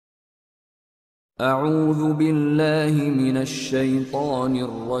أعوذ بالله من الشيطان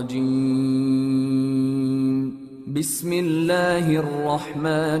الرجيم بسم الله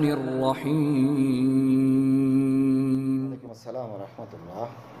الرحمن الرحيم ওয়ালাইকুম আসসালাম রহমতুল্লাহ।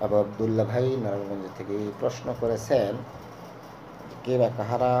 আবু আবদুল্লাহ ভাই নারায়ণগঞ্জ থেকে প্রশ্ন করেছেন, কে বা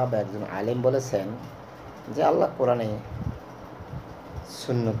কাহারা বা একজন আলেম বলেছেন যে আল্লাহ কোরআনে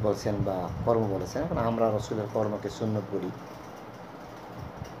সুন্নত বলছেন বা কর্ম বলেছেন। এখন আমরা রসুলের কর্মকে সুন্নত বলি।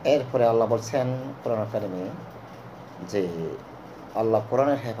 এরপরে আল্লাহ বলছেন কোরআন কারিমে যে আল্লাহ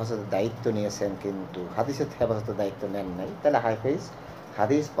কোরআনের হেফাজতের দায়িত্ব নিয়েছেন, কিন্তু হাদিসের হেফাজতের দায়িত্ব নেন নাই। তাহলে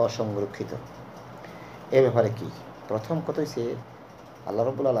হাদিস অসংরক্ষিত। এ ব্যাপারে কি? প্রথম কথা হচ্ছে, আল্লাহ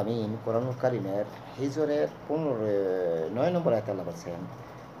রব্বুল আলমিন কোরআনুল কারিমের হিজরের 9 নম্বর আয়াতে আল্লাহ বলছেন,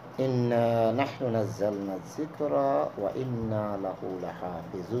 ইন্না নাহনু নাজ্জালনা যিকরা ওয়া ইন্না লাহু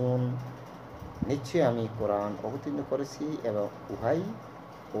লাহাফিজুন। নিশ্চয়ই আমি কোরআন অবতীর্ণ করেছি এবং উহাই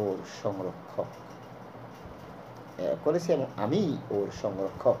ওর সংরক্ষক করেছি এবং আমি ওর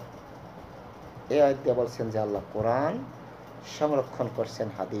সংরক্ষক। এই আয়াত দিয়ে বলছেন যে আল্লাহ কোরআন সংরক্ষণ করছেন,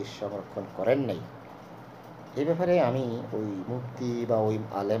 হাদিস সংরক্ষণ করেন নাই। এই ব্যাপারে আমি ওই মুফতি বা ওই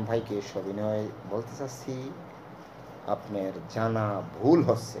আলেম ভাইকে সবিনয় বলতে চাচ্ছি, আপনার জানা ভুল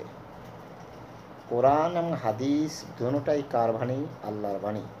হচ্ছে। কোরআন এবং হাদিস দুটোটাই কার বাণী? আল্লাহর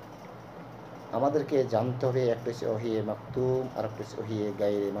বাণী। আমাদেরকে জানতে হবে, একটা হচ্ছে ওহিয়ে মাকতুম আর একটা হচ্ছে ওহিয়ে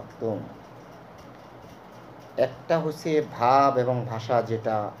গায়রে মাকতুম। একটা হচ্ছে ভাব এবং ভাষা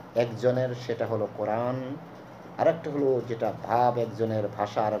যেটা একজনের, সেটা হলো কোরআন। আর একটা হলো যেটা ভাব একজনের,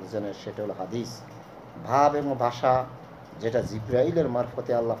 ভাষা আর একজনের, সেটা হলো হাদিস। ভাব এবং ভাষা যেটা জিব্রাইলের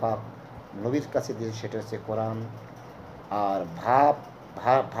মারফতে আল্লাহ পাক নবীর কাছে দিয়েছে, সেটা হচ্ছে কোরআন। আর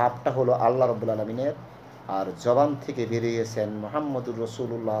ভাবটা হলো আল্লাহ রব্বুল আলমিনের, আর জবান থেকে বেরিয়েছেন মুহাম্মদুর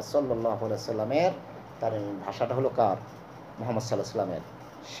রসুল্লাহ সাল্লাহ সাল্লামের। তার ভাষাটা হলো কার? মুহাম্মদ সাল্লাহ সাল্লামের,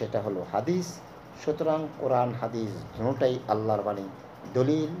 সেটা হলো হাদিস। সুতরাং কোরআন হাদিস দুটোটাই আল্লাহর বাণী।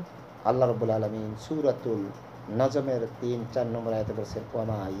 দলিল, আল্লাহ রব্বুল আলমিন সূরাতুল নজমের 3-4 নম্বর আয়াতে বলছেন,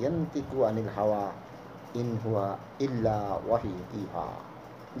 ওয়ামা ইয়ান্তিকু আনিল হাওয়া ইন হুয়া ইল্লা ওয়াহি ইহা।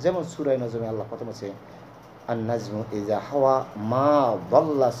 যেমন সূরা নজমে আল্লাহ প্রথম আছে, আন-নাজমু ইযা হাওয়া মা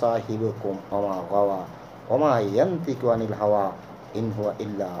দাল্লা সাহিবুকুম ওয়া গাওয়া ওমা ইয়ান্তিকু আনিল হাওয়া ইন হুয়া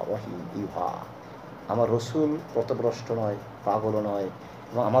ইল্লা ওয়াহি ইউহা। আমার রসুল পথভ্রষ্ট নয়, পাগল নয়,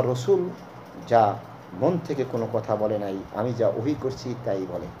 এবং আমার রসুল যা মন থেকে কোনো কথা বলে নাই, আমি যা ওহী করছি তাই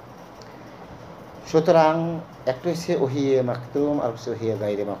বলে। সুতরাং একটা হচ্ছে ওহিয়ে মাকতুম আর হচ্ছে ওহিয়ে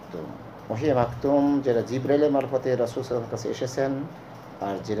গায়রে মাকতুম। ওহিয়ে মাকতুম যেটা জিব্রাইলের মারফতে রাসূল সাল্লাল্লাহু আলাইহি ওয়াসাল্লামের কাছে এসেছেন,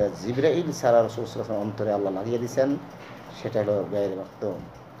 আর যেটা জিব্রাইল ছাড়া রাসূল সাল্লাল্লাহু আলাইহি ওয়াসাল্লামের অন্তরে আল্লাহ লাগিয়ে দিয়েছেন, সেটা হলো গায়রে মাকতুম।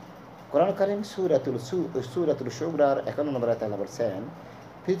 কোরআন কারীম সূরাতুল শুরার 51 নম্বর আয়াতে আল্লাহ বলছেন,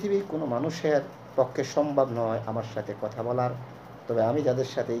 পৃথিবীর কোনো মানুষের পক্ষে সম্ভব নয় আমার সাথে কথা বলার, তবে আমি যাদের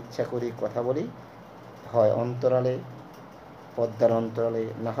সাথে ইচ্ছা করি কথা বলি, হয় অন্তরালে, পদ্মার অন্তরালে,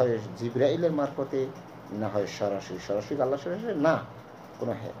 না হয় জিব্রাইলের মারফতে, না হয় সরাসরি। সরাসরি আল্লাহ সরাসরি না,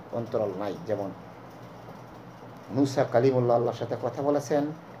 কোনো অন্তরাল নাই। যেমন মুসা কালিমুল্লাহ আল্লাহর সাথে কথা বলেছেন,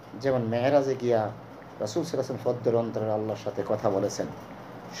 যেমন মেরাজে গিয়া রাসূল সাল্লাল্লাহু আলাইহি ওয়াসাল্লাম পদ্মার অন্তরালে আল্লাহর সাথে কথা বলেছেন।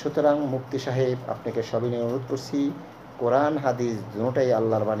 সুতরাং মুফতি সাহেব, আপনাকে সবিনয় অনুরোধ করছি, কোরআন হাদিস দুটোটাই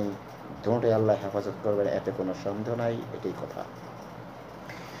আল্লাহর বাণী, দুটোটাই আল্লাহ হেফাজত করবেন, এতে কোনো সন্দেহ নাই। এটাই কথা।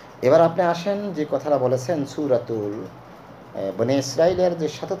 এবার আপনি আসেন যে কথাটা বলেছেন সূরাতুল বনি ইসরাইলের যে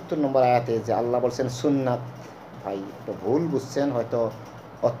 ৭৭ নম্বর আয়াতে যে আল্লাহ বলছেন সুন্নাত। ভাই একটু ভুল বুঝছেন, হয়তো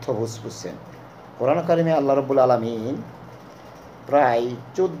অর্থ বুঝছেন। কোরআন কারিমে আল্লাহ রব্বুল আলামিন প্রায়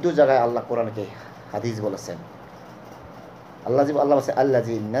 14 জায়গায় আল্লাহ কোরআনকে হাদিস বলেছেন। আল্লাহ বলছে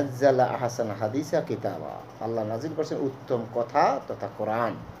আল্লাযী নাজ্জালা আহসান হাদিসা কিতাবা। আল্লাহ নাজিল করেছেন উত্তম কথা তথা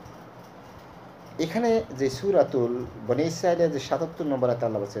কোরআন। এখানে যে সূরাতুল বনি ইসরাইলের যে ৭৭ নম্বর আয়াতে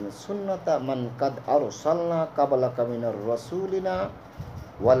আল্লাহ বলছেন, সুন্নাতা মান কাদ আরসালনা কাবলাকা মিনার রাসূলিনা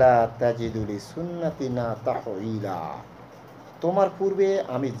ওয়ালা তাজিদু লিসুন্নাতিনা তাহওয়িলা। তোমার পূর্বে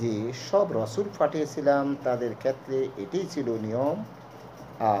আমি যে সব রাসূল পাঠিয়েছিলাম তাদের ক্ষেত্রে এটাই ছিল নিয়ম,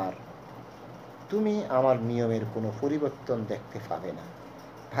 আর তুমি আমার নিয়মের কোনো পরিবর্তন দেখতে পাবে না।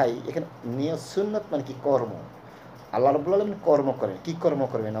 ভাই এখানে নিয়ম সুন্নাত মানে কি? কর্ম। আল্লাহ রাব্বুল আলামিন কর্ম করেন। কি কর্ম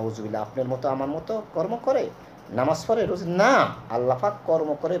করবে? নাউজুবিল্লাহ, আপনার মতো আমার মতো কর্ম করে? নামাজ পড়ে, রোজা? না, আল্লাহ পাক কর্ম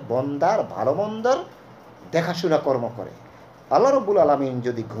করে বন্দার ভালো মন্দর দেখাশোনা কর্ম করে। আল্লাহ রাব্বুল আলামিন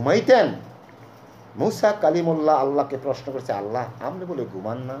যদি ঘুমাইতেন, মুসা কালিমুল্লাহ আল্লাহকে প্রশ্ন করেছে, আল্লাহ আপনি বলে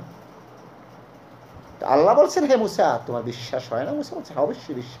ঘুমান না? তো আল্লাহ বলছেন, হে মুসা তোমার বিশ্বাস হয় না? মুসা বলছে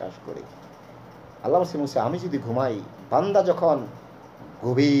অবশ্যই বিশ্বাস করি। আল্লাহ বলছে, মুসা আমি যদি ঘুমাই, বান্দা যখন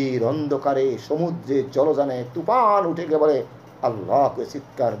গভীর অন্ধকারে সমুদ্রে জলযানে তুফান উঠে গিয়ে বলে আল্লাহকে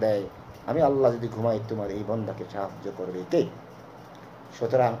চিৎকার দেয়, আমি আল্লাহ যদি ঘুমাই তোমার এই বান্দাকে সাহায্য করবে কে?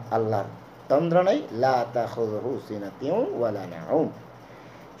 সুতরাং আল্লাহর তন্দ্রা নাই, লা তাখুযুহু সিনাতুন ওয়ালা নাউম।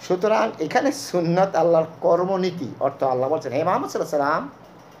 সুতরাং এখানে সুন্নাত আল্লাহর কর্মনীতি, অর্থ আল্লাহ বলছেন, হে মুহাম্মদ সাল্লাল্লাহু আলাইহি ওয়াসাল্লাম,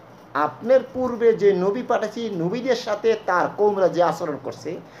 আপনার পূর্বে যে নবী পাঠাচ্ছি, নবীদের সাথে তার কওমরা যে আচরণ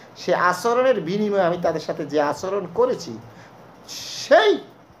করছে, সে আচরণের বিনিময়ে আমি তাদের সাথে যে আচরণ করেছি, সেই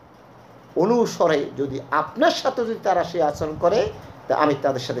অনুসরে যদি আপনার সাথে যদি তারা সেই আচরণ করে, তা আমি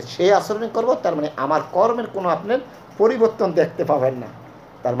তাদের সাথে সেই আচরণ করব। তার মানে আমার কর্মের কোনো আপনার পরিবর্তন দেখতে পাবেন না।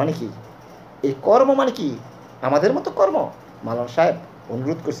 তার মানে কি? এই কর্ম মানে কি? আমাদের মতো কর্ম? মাওলানা সাহেব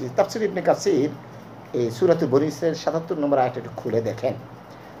অনুরোধ করছি, তাফসীর ইবনে কাসির এই সূরাতুল বনী ইসরাঈল ৭৭ নম্বর আয়াতটা একটু খুলে দেখেন।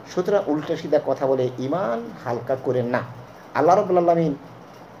 সুতরাং উল্টা সিধা কথা বলে ঈমান হালকা করেন না। আল্লাহ রাব্বুল আলামিন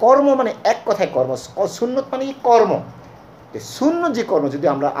কর্ম মানে এক কথায় কর্ম, সুন্নত মানে কর্ম। সুন্নত যে কর্ম, যদি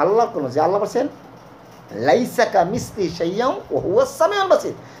আমরা আল্লাহর কর্ম, যে আল্লাহ বলছেন লাইসা কামিসলি শাইউন ওয়া হুয়াস সামিউল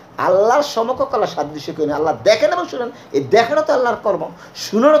বাসীর, আল্লাহর সমকক্ষ আল্লাহ সাদৃশ্য করেন। আল্লাহ দেখেন এবং শুনেন, এই দেখানো তো আল্লাহর কর্ম,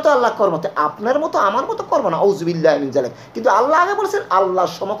 শুনানো তো আল্লাহর কর্ম। তো আপনার মতো আমার মতো কর্ম না, আউযুবিল্লাহি মিন যালিক। কিন্তু আল্লাহ আগে বলেছেন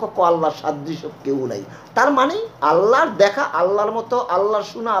আল্লাহর সমকক্ষ, আল্লাহর সাদৃশ্য কেউ নাই। তার মানে আল্লাহর দেখা, আল্লাহর মতো, আল্লাহর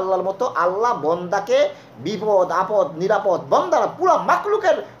শোনা আল্লাহর মতো। আল্লাহ বন্দাকে বিপদ আপদ নিরাপদ, বন্দারা পুরা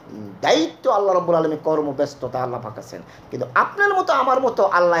মাখলুকের দায়িত্ব আল্লাহ রাব্বুল আলামিন, কর্মব্যস্ততা আল্লাহ পাকাছেন। কিন্তু আপনার মতো আমার মতো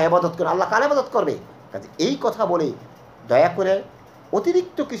আল্লাহ ইবাদত করে, আল্লাহ কার ইবাদত করবে? কাজে এই কথা বলে দয়া করে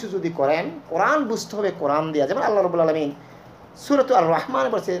অতিরিক্ত কিছু যদি করেন, কোরআন বুঝতে হবে, কোরআন দেওয়া। যেমন আল্লাহ রাব্বুল আলামিন সূরাতুল আর রহমান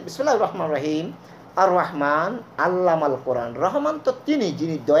বলছে, বিসমিল্লাহির রহমানির রহিম, আর রহমান আল্লামাল কোরআন। রহমান তো তিনি,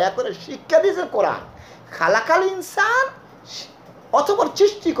 যিনি দয়া করে শিক্ষা দিয়েছেন কোরআন। খালাকাল ইনসান, অতঃপর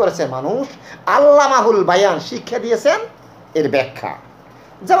সৃষ্টি করেছেন মানুষ। আল্লামাহুল বায়ান, শিক্ষা দিয়েছেন এর ব্যাখ্যা।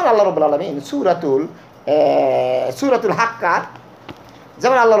 যেমন আল্লাহ রাব্বুল আলামিন সূরাতুল হাক্কার,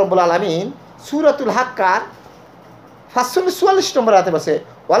 যেমন আল্লাহ রাব্বুল আলামিন সূরাতুল হাক্কার ৪৪ নম্বর আয়াতে বলছে,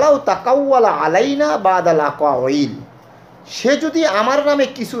 ওয়ালাউ তাকাওয়ালা আলাইনা বাদাল আকাওয়িল, সে যদি আমার নামে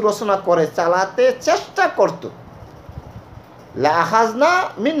কিছু রচনা করে চালাতে চেষ্টা করত, লা আখাযনা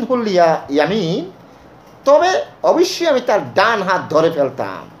মিনহুল ইয়ামিন, তবে অবশ্যই আমি তার ডান হাত ধরে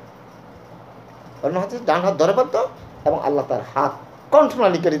ফেলতাম। অন্য হাতে ডান হাত ধরে ফেলত এবং আল্লাহ তার হাত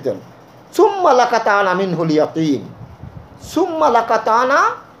কণ্ঠনালী করে দিতেন। সুম্মা লাকাতানা মিনহুল ইয়াতিন, সুম্মা লাকাতানা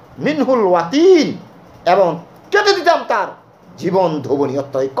মিনহুল ওয়াতিন, এবং কেটে দিতাম তার জীবন ধবনী।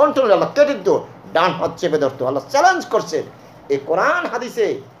 অর্থাৎ এই কণ্ঠনালী আল্লাহ কেটে দিত, ডান হাত চেপে ধরতো। আল্লাহ চ্যালেঞ্জ করছেন। এই কোরআন হাদিসে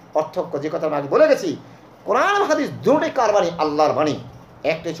অর্থক্য, যে কথা আমি আগে বলে গেছি, কোরআন হাদিস দুটোই কার বাণী? আল্লাহর বাণী।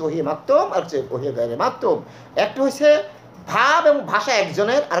 একটা হচ্ছে ওহী মাকতুম, আর হচ্ছে ওহী গায়রে মাকতুম। একটা হচ্ছে ভাব এবং ভাষা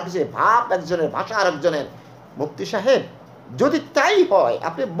একজনের, আর হচ্ছে ভাব একজনের, ভাষা আরেকজনের। মুফতি সাহেব, যদি তাই হয়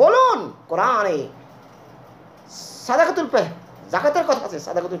আপনি বলুন, কোরআনে সাদাকাতুল জাকাতের কথা আছে,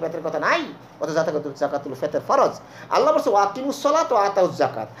 সাদাকাতুল ফিতরের কথা নাই। অথচ জাকাতুল ফিতর ফরজ। আল্লাহ বলছে ওয়াকিমুস সালাত ওয়া আতাউজ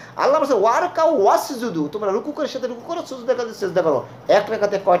যাকাত। আল্লাহ বলছে ওয়ারকাউ ওয়াসজুদু, তোমরা রুকু করে সাথে রুকু করো, সুজদা করে সিজদা করো। এক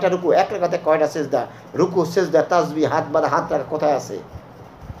রাকাতে কয়টা রুকু, এক রাকাতে কয়টা সিজদা? রুকু সিজদা তাসবিহ, হাত বাঁধা, হাত রাখা কোথায় আছে?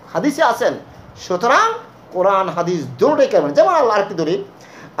 হাদিসে আছেন। সুতরাং কোরআন হাদিস দুটোই কেমন। যেমন আল্লাহ আরেকটি ধরি,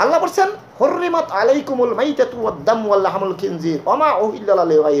 আল্লাহ বলছেন হুররিমাত আলাইকুমুল মাইতাতু ওয়াদ দামু ওয়াল লাহমুল খিনজির ওয়া মা উহিল্লা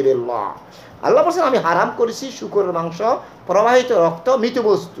লিগাইরিল্লাহ। আল্লাহ বলছেন আমি হারাম করেছি শুকরের মাংস, প্রবাহিত রক্ত, মৃত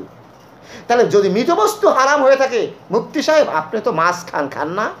বস্তু। তাহলে যদি মৃত বস্তু হারাম হয়ে থাকে, মুফতি সাহেব আপনি তো মাছ খান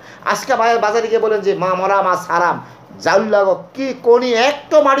না? আজকে বাজারে গিয়ে বলেন যে মরা মাছ হারাম, জাউল্লাগ কি কোনি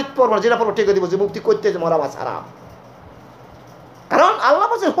একটা মারিত পড়ব, যেটা পড়বো ঠিক দিব যে মুফতি করতে যে মরা মাছ হারাম। কারণ আল্লাহ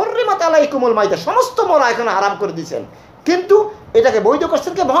বলছেন হুররিমাত আলাইকুমুল মাইতা, সমস্ত মরা এখন হারাম করে দিয়েছেন। কিন্তু এটাকে বৈধ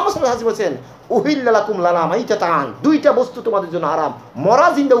করছেন কে? মুহাম্মদ সাল্লাল্লাহু আলাইহি ওয়াসাল্লাম বলছেন উহিল্লা লাকুম লানা মাইতাতান, দুইটা বস্তু তোমাদের জন্য হারাম, মরা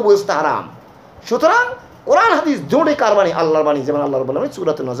জিন্দা উভয়টা হারাম। সুতরাং কোরআন হাদিস দুটোই কার বাণী? আল্লাহর বাণী। যেমন আল্লাহ রাব্বুল আলামিন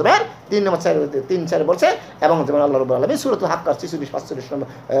সূরাতুন নজমের 3 বলছে, এবং যেমন আল্লাহ রাব্বুল আলামিন সূরাতুল হাক্কার 44 নম্বর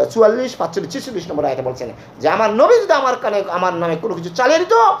 46 নম্বর আয়াতে বলছেন যে আমার নবী যদি আমার নামে কোনো কিছু চালিয়ে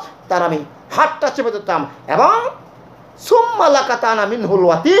দিত, তার আমি হাতটা চেপে দিতাম, এবং সুম্মা লাকাতানা মিনহুল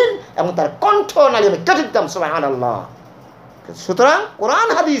ওয়াতিন, এবং তার কণ্ঠ নালী আমি কেটে দিতাম। সুবহানাল্লাহ। সুতরাং কোরআন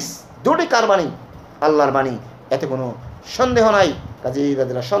হাদিস দুটোই কার বাণী? আল্লাহর বাণী। এতে কোনো সন্দেহ নাই। কাজেই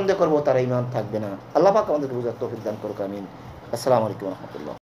যারা সন্দেহ করবো তারা ঈমান থাকবে না। আল্লাহ পাক আমাদেরকে বুঝার তৌফিক দান করুক। আমিন। আসসালামু আলাইকুম ওয়া রাহমাতুল্লাহ।